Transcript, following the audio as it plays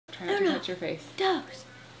Try not to touch your face. Dose.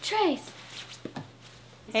 Trace.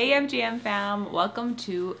 Hey MGM fam, welcome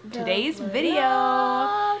to today's video.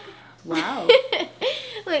 Wow.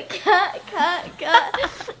 Wait, cut.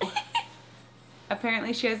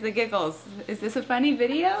 Apparently she has the giggles. Is this a funny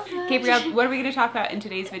video? Okay, Brielle, what are we going to talk about in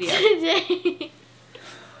today's video? Today.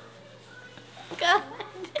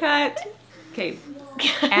 Cut. Okay,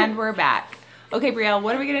 and we're back. Okay, Brielle,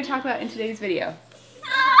 what are we going to talk about in today's video?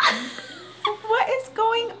 What is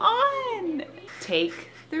going on? Take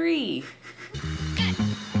 3.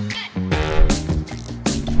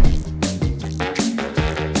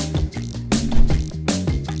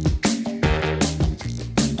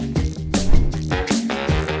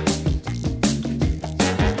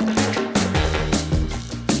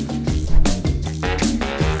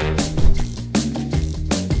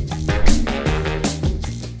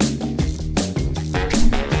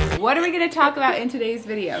 What are we going to talk about in today's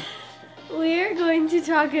video? We're going to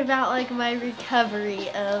talk about like my recovery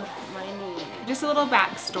of my knee. Just a little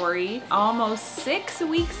backstory. Almost 6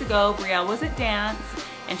 weeks ago, Brielle was at dance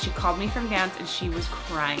and she called me from dance and she was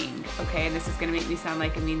crying. Okay, and this is gonna make me sound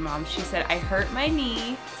like a mean mom. She said, I hurt my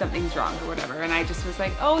knee, something's wrong or whatever. And I just was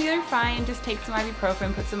like, oh, you're fine. Just take some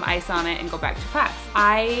ibuprofen, put some ice on it and go back to class.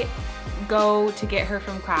 I go to get her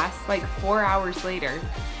from class like 4 hours later,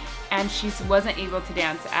 and she wasn't able to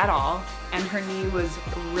dance at all, and her knee was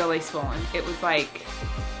really swollen. It was like,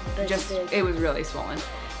 it was really swollen.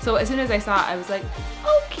 So as soon as I saw it, I was like,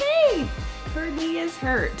 okay, her knee is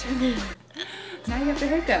hurt. Now you have the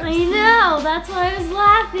hiccups. I know, that's why I was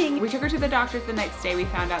laughing. We took her to the doctor the next day. We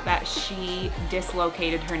found out that she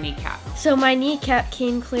dislocated her kneecap. So my kneecap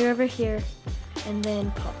came clear over here and then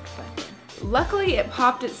popped back in. Luckily, it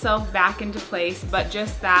popped itself back into place, but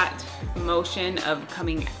just that motion of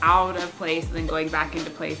coming out of place and then going back into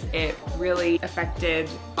place, it really affected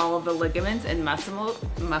all of the ligaments and muscles,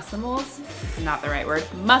 not the right word,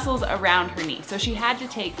 muscles around her knee. So she had to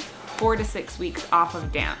take 4 to 6 weeks off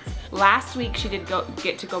of dance. Last week she did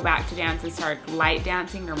get to go back to dance and start light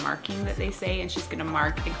dancing, or marking that they say, and she's gonna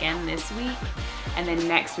mark again this week, and then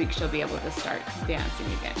next week she'll be able to start dancing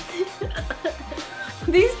again.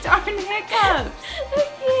 These darn hiccups.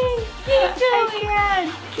 Okay, keep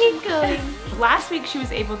going. Keep going. Last week she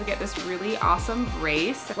was able to get this really awesome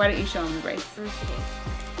brace. Why don't you show them the brace? Okay.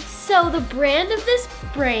 So the brand of this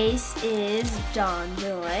brace is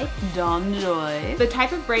Donjoy. Donjoy. The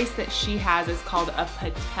type of brace that she has is called a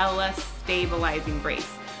patella stabilizing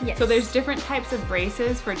brace. Yes. So there's different types of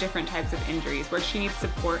braces for different types of injuries. Where she needs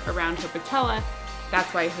support around her patella,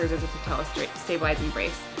 that's why hers is a patella stabilizing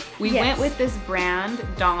brace. We went with this brand,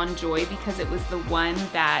 Donjoy, because it was the one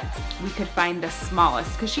that we could find the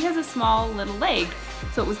smallest, because she has a small little leg,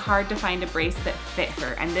 so it was hard to find a brace that fit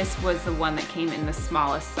her, and this was the one that came in the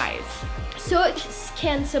smallest size. So it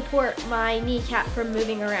can support my kneecap from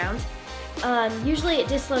moving around. Usually it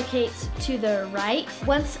dislocates to the right.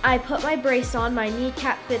 Once I put my brace on, my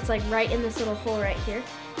kneecap fits like right in this little hole right here,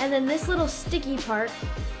 and then this little sticky part,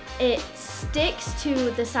 it sticks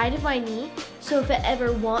to the side of my knee, so if it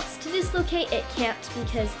ever wants to dislocate, it can't,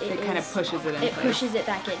 because it kind of pushes it in It place. Pushes it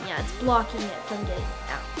back in, yeah. It's blocking it from getting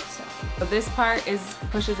out, So this part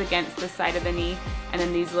pushes against the side of the knee, and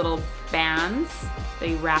then these little bands,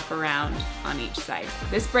 they wrap around on each side.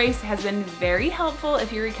 This brace has been very helpful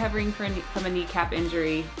if you're recovering from a kneecap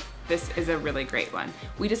injury. This is a really great one.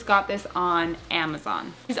 We just got this on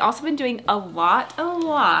Amazon. She's also been doing a lot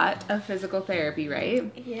of physical therapy, right?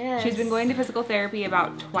 Yes. She's been going to physical therapy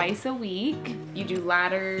about twice a week. You do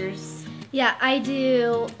ladders. Yeah, I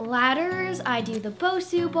do ladders, I do the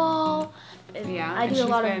Bosu ball. Yeah, I do a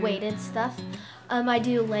lot of weighted stuff. I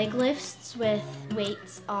do leg lifts with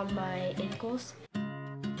weights on my ankles.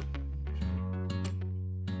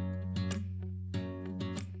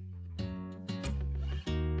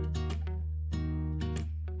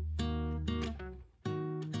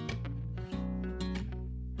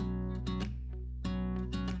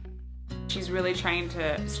 She's really trying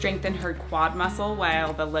to strengthen her quad muscle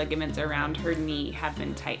while the ligaments around her knee have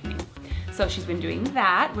been tightening. So she's been doing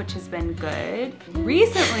that, which has been good.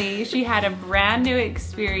 Recently, she had a brand new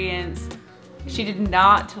experience. She did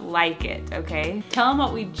not like it, okay? Tell them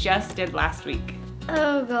what we just did last week.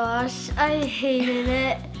 Oh gosh, I hated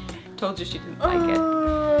it. Told you she didn't like it.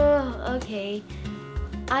 Okay.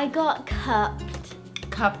 I got cupped.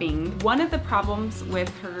 Cupping. One of the problems with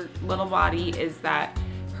her little body is that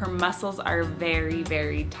her muscles are very,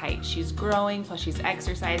 very tight. She's growing, plus she's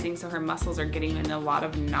exercising, so her muscles are getting in a lot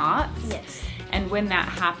of knots. Yes. And when that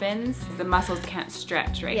happens, the muscles can't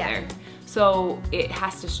stretch right there. So it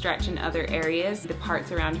has to stretch in other areas. The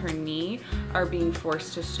parts around her knee are being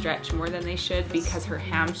forced to stretch more than they should because her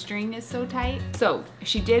hamstring is so tight. So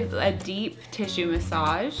she did a deep tissue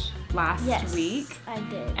massage last week. Yes, I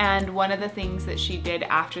did. And one of the things that she did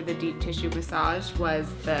after the deep tissue massage was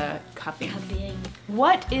the cupping. Cupping.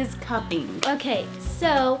 What is cupping? Okay,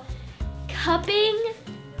 so cupping,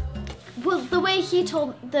 well, the way he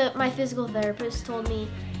told, my physical therapist told me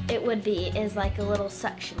it would be is like a little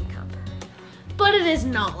suction cup. But it is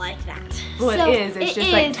not like that. Well, so it is. It's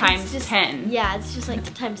just like times 10. Yeah, it's just like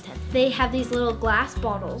times 10. They have these little glass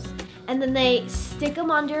bottles, and then they stick them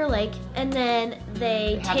onto your leg, and then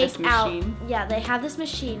they take out. Yeah, they have this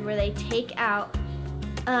machine where they take out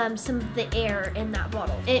some of the air in that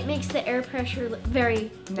bottle. It makes the air pressure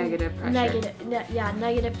very negative pressure.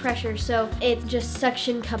 Negative pressure. So it's just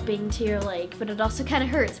suction cupping to your leg, but it also kind of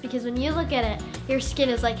hurts because when you look at it, your skin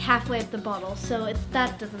is like halfway up the bottle, so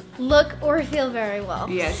that doesn't look or feel very well.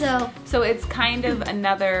 Yes. So it's kind of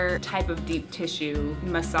another type of deep tissue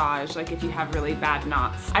massage, like if you have really bad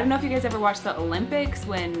knots. I don't know if you guys ever watched the Olympics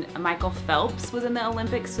when Michael Phelps was in the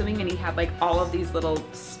Olympics swimming and he had like all of these little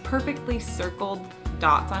perfectly circled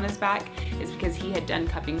dots on his back. It's because he had done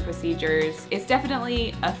cupping procedures. It's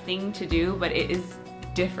definitely a thing to do, but it is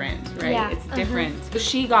different, right? Yeah. It's different. So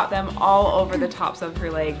she got them all over the tops of her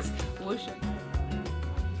legs. Whoosh.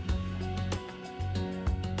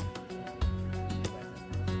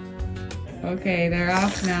 Okay, they're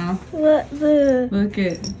off now. What the? Look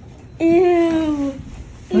at. Ew.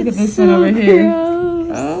 Look at this one over here.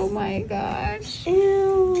 Oh my gosh.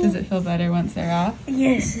 Ew. Does it feel better once they're off?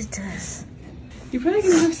 Yes, it does. You're probably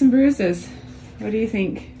gonna have some bruises. What do you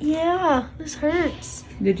think? Yeah, this hurts.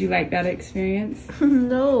 Did you like that experience?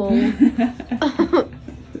 No.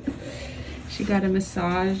 She got a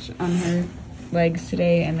massage on her legs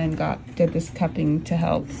today and then did this cupping to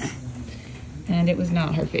help. And it was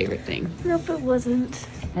not her favorite thing. Nope, it wasn't.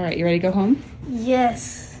 All right, you ready to go home?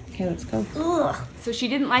 Yes. Okay, let's go. Ugh. So she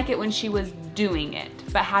didn't like it when she was doing it,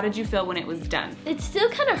 but how did you feel when it was done? It still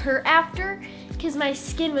kind of hurt after because my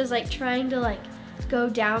skin was like trying to like go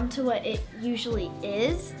down to what it usually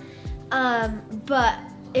is, but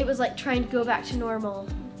it was like trying to go back to normal.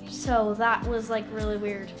 So that was like really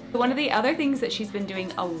weird. One of the other things that she's been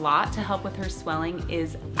doing a lot to help with her swelling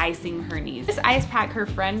is icing her knees. This ice pack her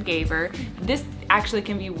friend gave her, this actually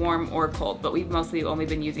can be warm or cold, but we've mostly only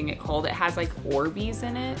been using it cold. It has like Orbeez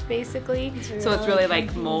in it, basically. So it's really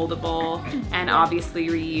like moldable and obviously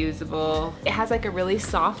reusable. It has like a really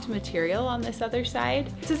soft material on this other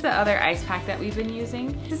side. This is the other ice pack that we've been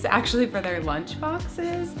using. This is actually for their lunch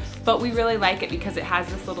boxes, but we really like it because it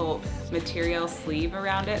has this little material sleeve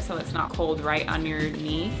around it, so it's not cold right on your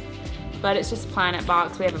knee. But it's just Planet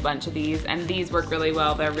Box. We have a bunch of these, and these work really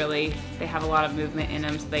well. They have a lot of movement in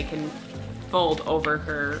them, so they can fold over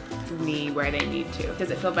her knee where they need to.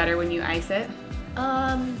 Does it feel better when you ice it?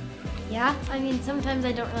 Yeah. I mean, sometimes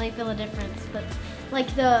I don't really feel a difference, but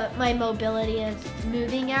like my mobility of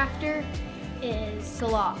moving after is a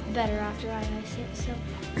lot better after I ice it, so.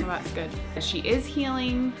 Well, that's good. She is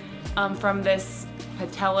healing from this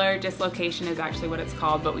patellar dislocation is actually what it's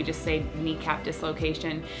called, but we just say kneecap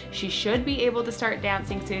dislocation. She should be able to start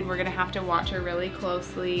dancing soon. We're gonna have to watch her really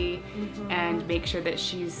closely and make sure that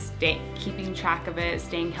she's keeping track of it,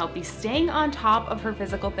 staying healthy. Staying on top of her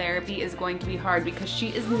physical therapy is going to be hard because she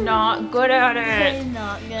is not good at it.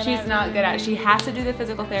 She's not good at it. She has to do the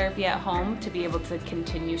physical therapy at home to be able to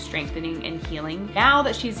continue strengthening and healing. Now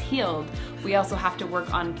that she's healed, we also have to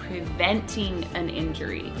work on preventing an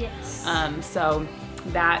injury. Yes. So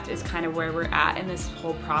that is kind of where we're at in this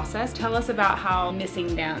whole process. Tell us about how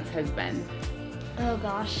missing dance has been. Oh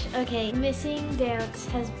gosh, okay. Missing dance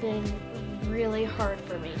has been really hard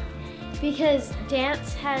for me because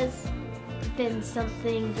dance has been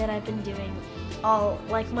something that I've been doing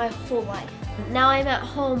my whole life. Now I'm at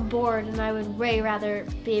home bored and I would way rather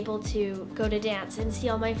be able to go to dance and see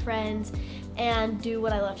all my friends and do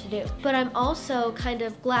what I love to do. But I'm also kind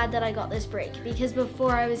of glad that I got this break because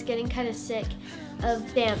before I was getting kind of sick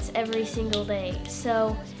of dance every single day.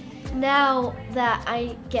 So now that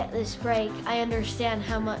I get this break, I understand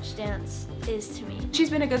how much dance is to me. She's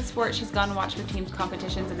been a good sport. She's gone and watched her team's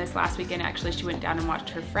competitions, and this last weekend actually she went down and watched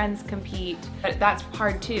her friends compete. But that's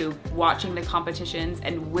hard too, watching the competitions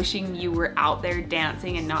and wishing you were out there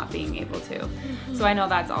dancing and not being able to. So I know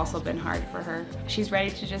that's also been hard for her. She's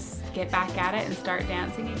ready to just get back at it and start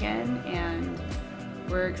dancing again, and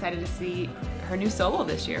we're excited to see her new solo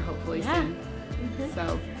this year, hopefully soon.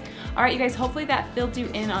 So, All right, you guys, hopefully that filled you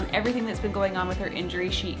in on everything that's been going on with her injury.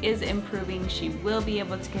 She is improving. She will be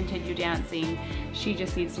able to continue dancing. She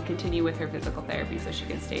just needs to continue with her physical therapy so she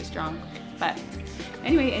can stay strong. But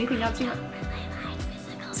anyway, anything else you want?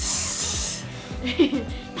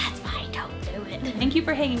 That's why I don't do it. Thank you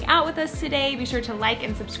for hanging out with us today. Be sure to like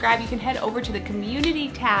and subscribe. You can head over to the community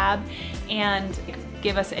tab and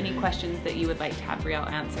give us any questions that you would like to have Brielle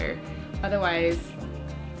answer. Otherwise,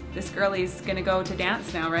 this girlie's gonna go to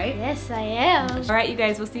dance now, right? Yes, I am. All right, you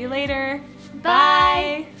guys, we'll see you later.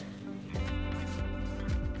 Bye. Bye.